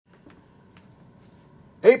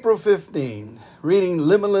April 15, reading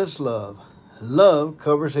Limitless Love. Love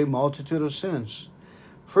covers a multitude of sins.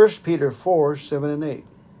 1 Peter 4, 7 and 8.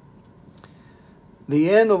 The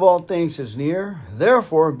end of all things is near.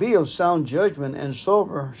 Therefore, be of sound judgment and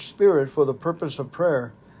sober spirit for the purpose of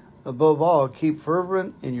prayer. Above all, keep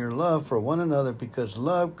fervent in your love for one another, because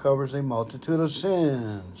love covers a multitude of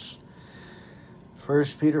sins. 1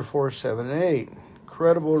 Peter 4, 7 and 8.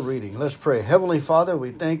 Incredible reading. Let's pray. Heavenly Father, we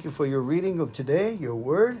thank you for your reading of today, your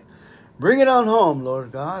word. Bring it on home,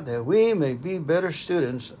 Lord God, that we may be better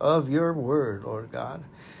students of your word, Lord God,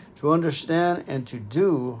 to understand and to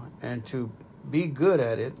do and to be good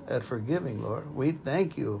at it, at forgiving, Lord. We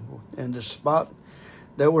thank you in the spot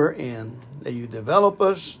that we're in, that you develop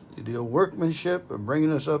us, you do workmanship of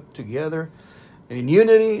bringing us up together in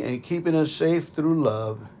unity and keeping us safe through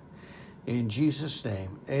love. In Jesus'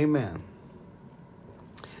 name, amen.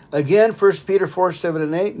 Again, 1 Peter 4, 7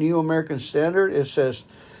 and 8, New American Standard, it says,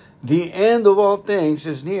 the end of all things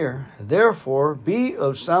is near. Therefore, be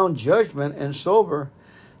of sound judgment and sober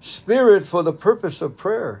spirit for the purpose of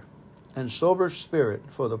prayer. And sober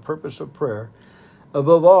spirit for the purpose of prayer.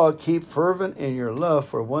 Above all, keep fervent in your love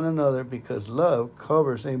for one another, because love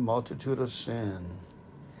covers a multitude of sin.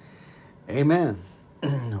 Amen.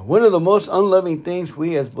 One of the most unloving things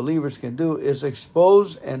we as believers can do is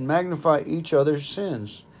expose and magnify each other's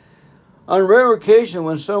sins. On rare occasion,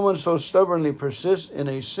 when someone so stubbornly persists in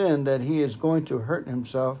a sin that he is going to hurt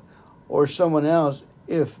himself or someone else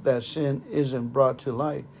if that sin isn't brought to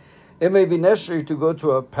light, it may be necessary to go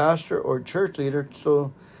to a pastor or church leader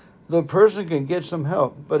so the person can get some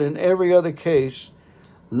help. But in every other case,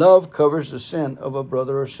 love covers the sin of a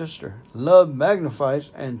brother or sister. Love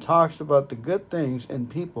magnifies and talks about the good things in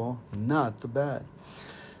people, not the bad.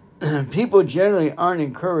 People generally aren't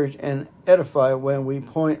encouraged and edified when we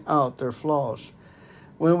point out their flaws.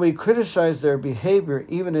 When we criticize their behavior,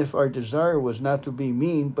 even if our desire was not to be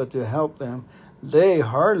mean but to help them, they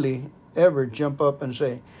hardly ever jump up and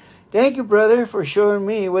say, "Thank you, brother, for showing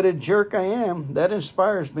me what a jerk I am. That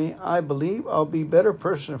inspires me. I believe I'll be a better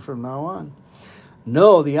person from now on."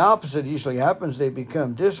 No, the opposite usually happens. They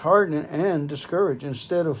become disheartened and discouraged.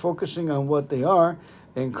 Instead of focusing on what they are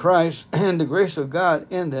in Christ and the grace of God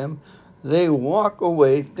in them, they walk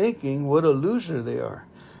away thinking what a loser they are.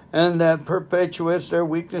 And that perpetuates their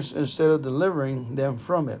weakness instead of delivering them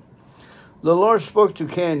from it. The Lord spoke to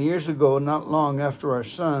Ken years ago, not long after our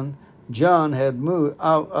son John had moved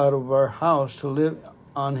out of our house to live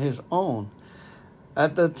on his own.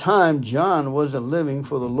 At the time, John wasn't living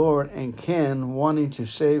for the Lord, and Ken, wanting to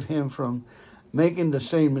save him from making the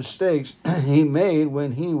same mistakes he made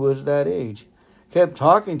when he was that age, kept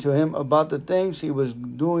talking to him about the things he was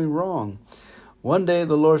doing wrong. One day,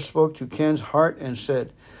 the Lord spoke to Ken's heart and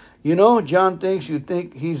said, "You know, John thinks you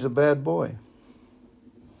think he's a bad boy.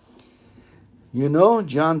 You know,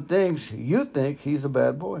 John thinks you think he's a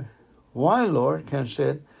bad boy." "Why, Lord?" Ken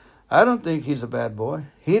said. "I don't think he's a bad boy.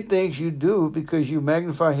 He thinks you do because you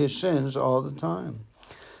magnify his sins all the time."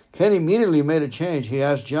 Ken immediately made a change. He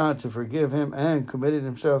asked John to forgive him and committed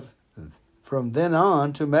himself from then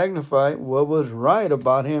on to magnify what was right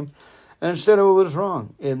about him instead of what was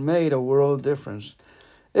wrong. It made a world of difference.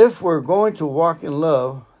 If we're going to walk in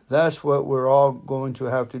love, that's what we're all going to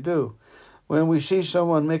have to do. When we see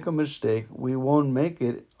someone make a mistake, we won't make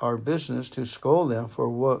it our business to scold them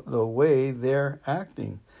for the way they're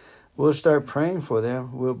acting. We'll start praying for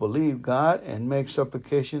them. We'll believe God and make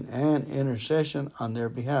supplication and intercession on their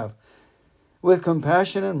behalf. With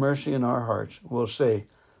compassion and mercy in our hearts, we'll say,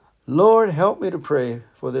 "Lord, help me to pray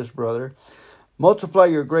for this brother. Multiply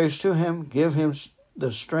your grace to him. Give him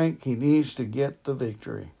the strength he needs to get the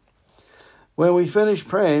victory." When we finish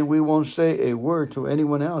praying, we won't say a word to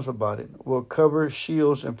anyone else about it. We'll cover,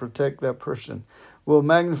 shields, and protect that person. We'll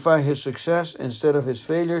magnify his success instead of his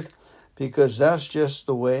failures, because that's just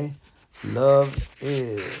the way love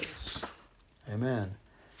is. Amen.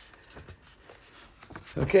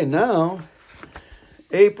 Okay, now,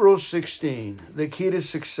 April 16, The Key to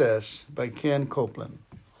Success by Ken Copeland.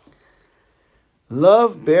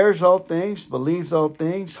 Love bears all things, believes all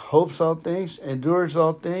things, hopes all things, endures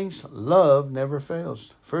all things. Love never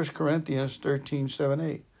fails. 1 Corinthians 13, 7,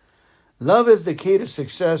 8. Love is the key to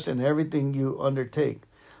success in everything you undertake.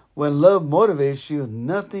 When love motivates you,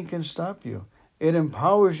 nothing can stop you. It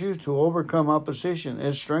empowers you to overcome opposition.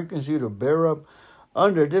 It strengthens you to bear up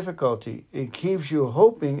under difficulty. It keeps you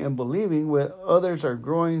hoping and believing when others are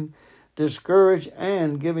growing discouraged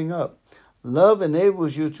and giving up. Love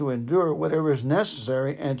enables you to endure whatever is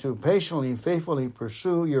necessary and to patiently and faithfully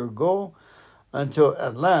pursue your goal until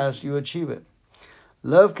at last you achieve it.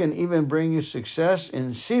 Love can even bring you success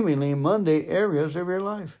in seemingly mundane areas of your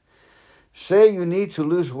life. Say you need to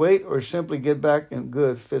lose weight or simply get back in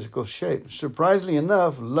good physical shape. Surprisingly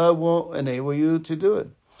enough, love will enable you to do it.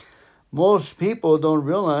 Most people don't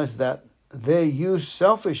realize that they use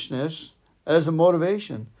selfishness as a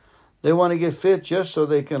motivation. They want to get fit just so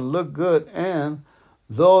they can look good, and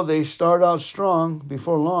though they start out strong,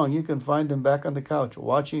 before long you can find them back on the couch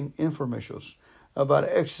watching infomercials about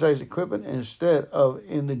exercise equipment instead of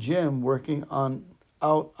in the gym working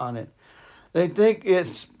out on it. They think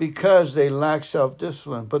it's because they lack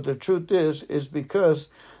self-discipline, but the truth is because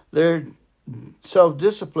their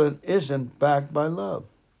self-discipline isn't backed by love.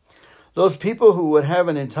 Those people who would have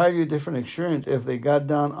an entirely different experience if they got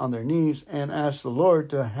down on their knees and asked the Lord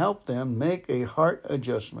to help them make a heart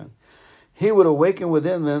adjustment. He would awaken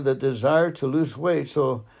within them the desire to lose weight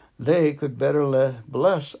so they could better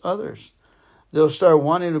bless others. They'll start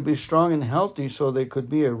wanting to be strong and healthy so they could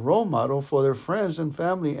be a role model for their friends and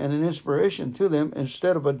family and an inspiration to them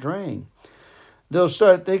instead of a drain. They'll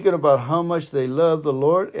start thinking about how much they love the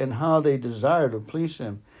Lord and how they desire to please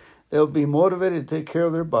Him. They'll be motivated to take care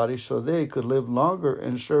of their bodies so they could live longer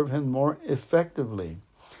and serve Him more effectively.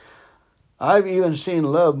 I've even seen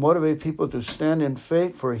love motivate people to stand in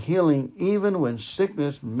faith for healing even when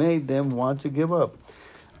sickness made them want to give up.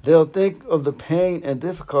 They'll think of the pain and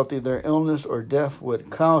difficulty their illness or death would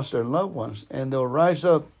cause their loved ones, and they rise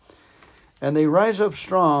up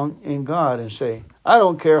strong in God and say, I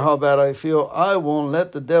don't care how bad I feel. I won't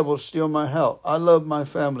let the devil steal my health. I love my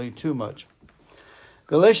family too much.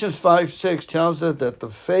 Galatians 5:6 tells us that the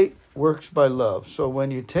faith works by love. So when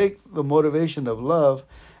you take the motivation of love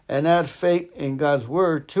and add faith in God's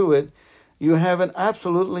word to it, you have an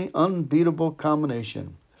absolutely unbeatable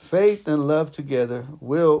combination. Faith and love together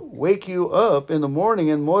will wake you up in the morning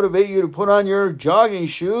and motivate you to put on your jogging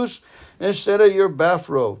shoes instead of your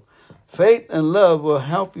bathrobe. Faith and love will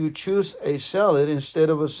help you choose a salad instead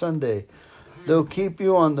of a sundae. They'll keep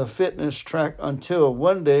you on the fitness track until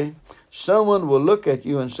one day someone will look at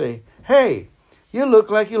you and say, hey, you look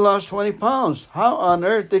like you lost 20 pounds. How on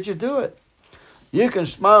earth did you do it? You can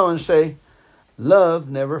smile and say, love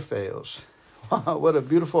never fails. Wow, what a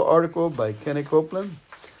beautiful article by Kenny Copeland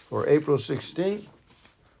for April 16th.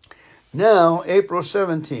 Now, April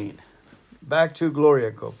 17th, back to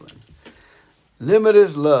Gloria Copeland.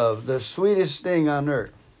 Limitless love, the sweetest thing on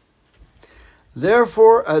earth.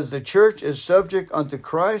 Therefore, as the church is subject unto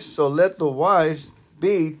Christ, so let the wives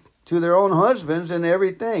be to their own husbands in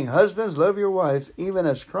everything. Husbands, love your wives, even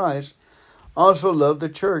as Christ also loved the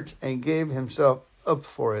church and gave himself up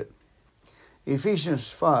for it.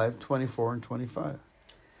 Ephesians 5:24 and 25.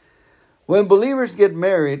 When believers get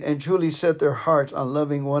married and truly set their hearts on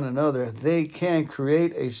loving one another, they can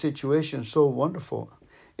create a situation so wonderful.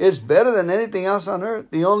 It's better than anything else on earth.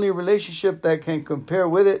 The only relationship that can compare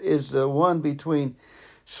with it is the one between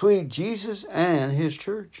sweet Jesus and his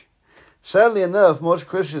church. Sadly enough, most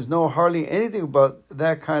Christians know hardly anything about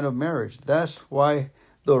that kind of marriage. That's why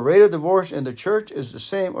the rate of divorce in the church is the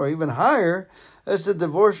same or even higher as the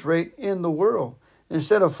divorce rate in the world.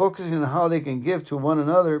 Instead of focusing on how they can give to one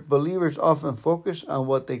another, believers often focus on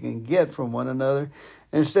what they can get from one another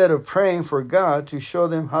instead of praying for God to show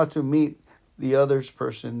them how to meet the other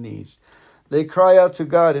person's needs. They cry out to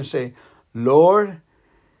God and say, Lord,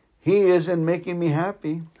 he isn't making me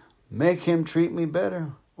happy. Make him treat me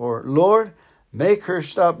better. Or, Lord, make her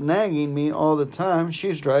stop nagging me all the time.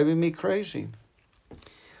 She's driving me crazy.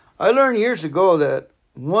 I learned years ago that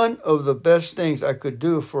one of the best things I could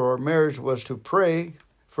do for our marriage was to pray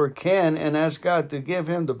for Ken and ask God to give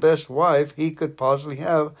him the best wife he could possibly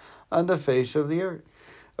have on the face of the earth.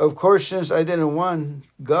 Of course, since I didn't want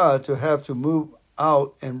God to have to move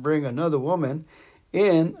out and bring another woman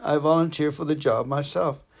in, I volunteered for the job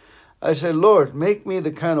myself. I said, Lord, make me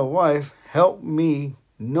the kind of wife, help me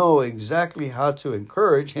know exactly how to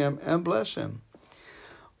encourage him and bless him.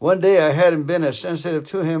 One day I hadn't been as sensitive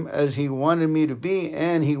to him as he wanted me to be,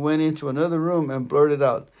 and he went into another room and blurted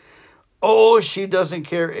out, oh, she doesn't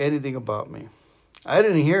care anything about me. I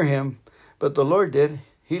didn't hear him, but the Lord did.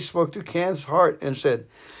 He spoke to Ken's heart and said,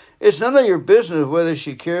 it's none of your business whether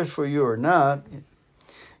she cares for you or not.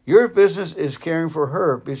 Your business is caring for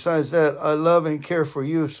her. Besides that, I love and care for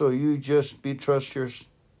you, so you just betrust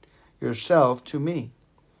yourself to me.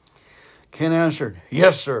 Ken answered,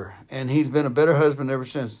 yes, sir. And he's been a better husband ever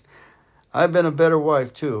since. I've been a better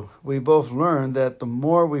wife, too. We both learned that the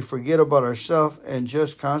more we forget about ourselves and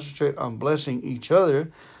just concentrate on blessing each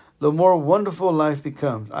other, the more wonderful life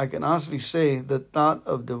becomes. I can honestly say the thought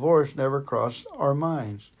of divorce never crossed our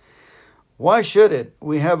minds. Why should it?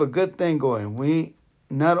 We have a good thing going. We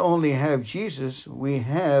not only have Jesus, we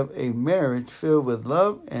have a marriage filled with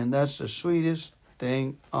love, and that's the sweetest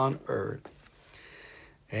thing on earth.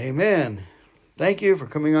 Amen. Thank you for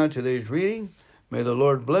coming on today's reading. May the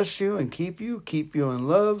Lord bless you and keep you in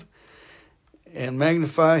love, and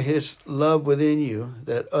magnify His love within you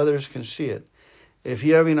that others can see it. If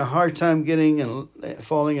you're having a hard time getting and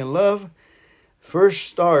falling in love, first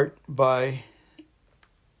start by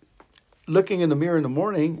looking in the mirror in the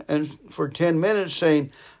morning and for 10 minutes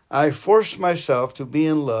saying, I force myself to be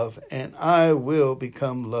in love and I will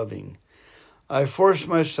become loving. I force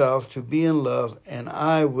myself to be in love and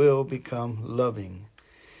I will become loving.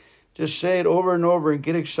 Just say it over and over and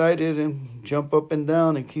get excited and jump up and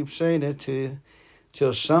down and keep saying it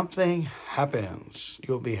till something happens.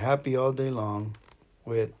 You'll be happy all day long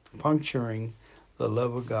with puncturing the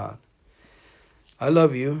love of God. I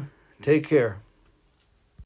love you. Take care.